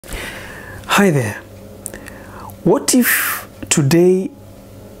Hi there. What if today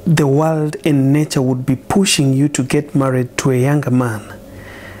the world and nature would be pushing you to get married to a younger man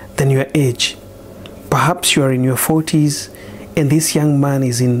than your age? Perhaps you are in your 40s and this young man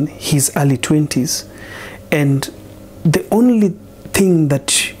is in his early 20s, and the only thing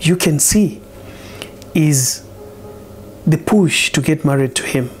that you can see is the push to get married to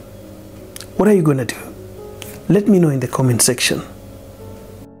him. What are you going to do? Let me know in the comment section.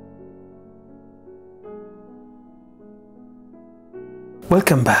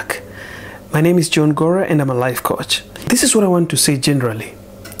 Welcome back. My name is Johngora and I'm a life coach. This is what I want to say generally.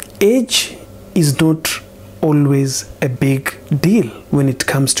 Age is not always a big deal when it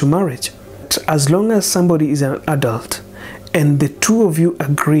comes to marriage. As long as somebody is an adult and the two of you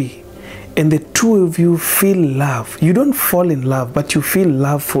agree and the two of you feel love, you don't fall in love, but you feel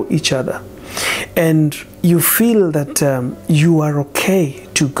love for each other, and you feel that you are okay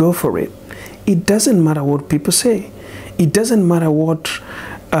to go for it. It doesn't matter what people say. It doesn't matter what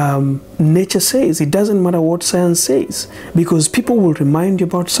nature says. It doesn't matter what science says, because people will remind you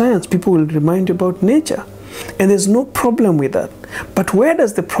about science. People will remind you about nature. And there's no problem with that. But where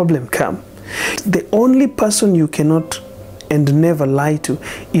does the problem come? The only person you cannot and never lie to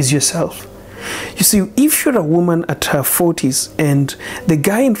is yourself. You see, if you're a woman at her 40s and the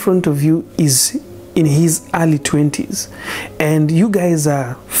guy in front of you is in his early 20s and you guys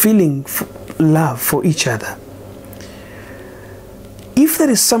are feeling love for each other, if there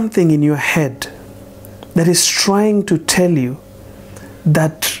is something in your head that is trying to tell you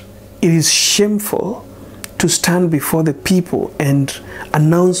that it is shameful to stand before the people and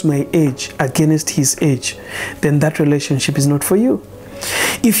announce my age against his age, then that relationship is not for you.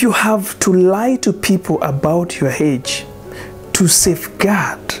 If you have to lie to people about your age to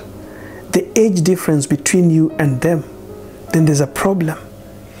safeguard the age difference between you and them, then there's a problem.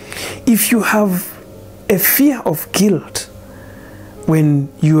 If you have a fear of guilt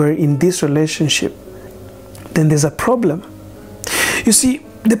when you are in this relationship, then there's a problem. You see,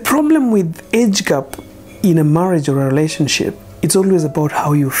 the problem with age gap in a marriage or a relationship, it's always about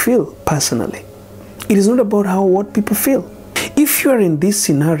how you feel personally. It is not about what people feel. If you are in this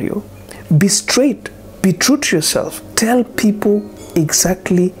scenario, be straight, be true to yourself. Tell people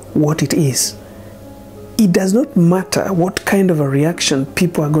exactly what it is. It does not matter what kind of a reaction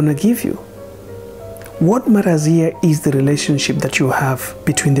people are going to give you. What matters here is the relationship that you have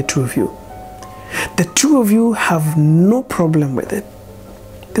between the two of you. The two of you have no problem with it.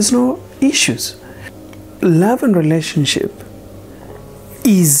 There's no issues. Love and relationship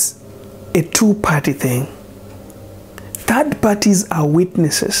is a two-party thing. Third parties are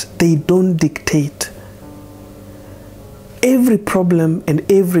witnesses. They don't dictate. Every problem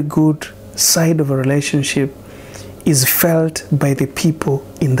and every good side of a relationship is felt by the people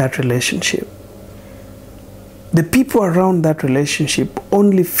in that relationship. The people around that relationship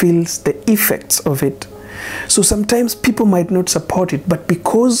only feels the effects of it. So sometimes people might not support it, but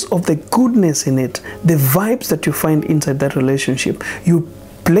because of the goodness in it, the vibes that you find inside that relationship, you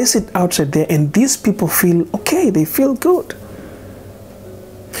place it outside there and these people feel okay, they feel good.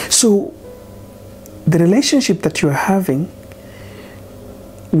 So the relationship that you are having,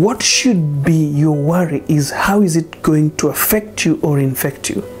 what should be your worry is how is it going to affect you or infect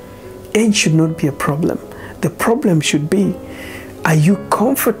you. Age should not be a problem. The problem should be, are you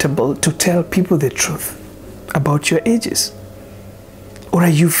comfortable to tell people the truth about your ages? Or are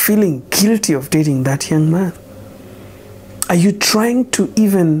you feeling guilty of dating that young man? Are you trying to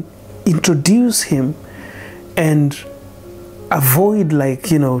even introduce him and avoid,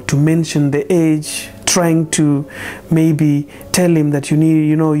 to mention the age, trying to maybe tell him that you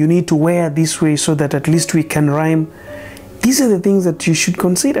need to wear this way so that at least we can rhyme? These are the things that you should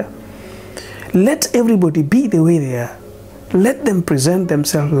consider. Let everybody be the way they are. Let them present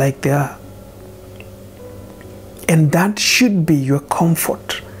themselves like they are. And that should be your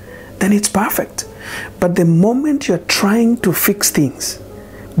comfort. Then it's perfect. But the moment you're trying to fix things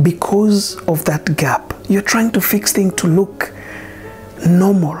because of that gap, you're trying to fix things to look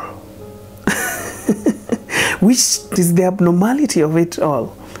normal, which is the abnormality of it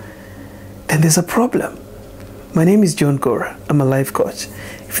all, then there's a problem. My name is Johngora. I'm a life coach.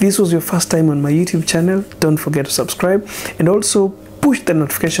 If this was your first time on my YouTube channel, don't forget to subscribe and also push the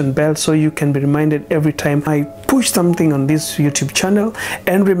notification bell so you can be reminded every time I push something on this YouTube channel.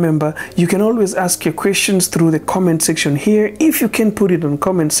 And remember, you can always ask your questions through the comment section here. If you can put it on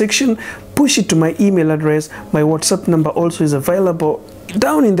comment section, push it to my email address. My WhatsApp number also is available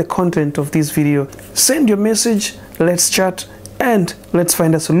down in the content of this video. Send your message, let's chat, and let's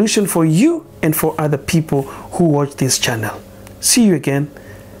find a solution for you and for other people who watch this channel. See you again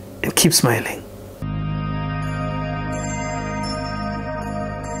and keep smiling.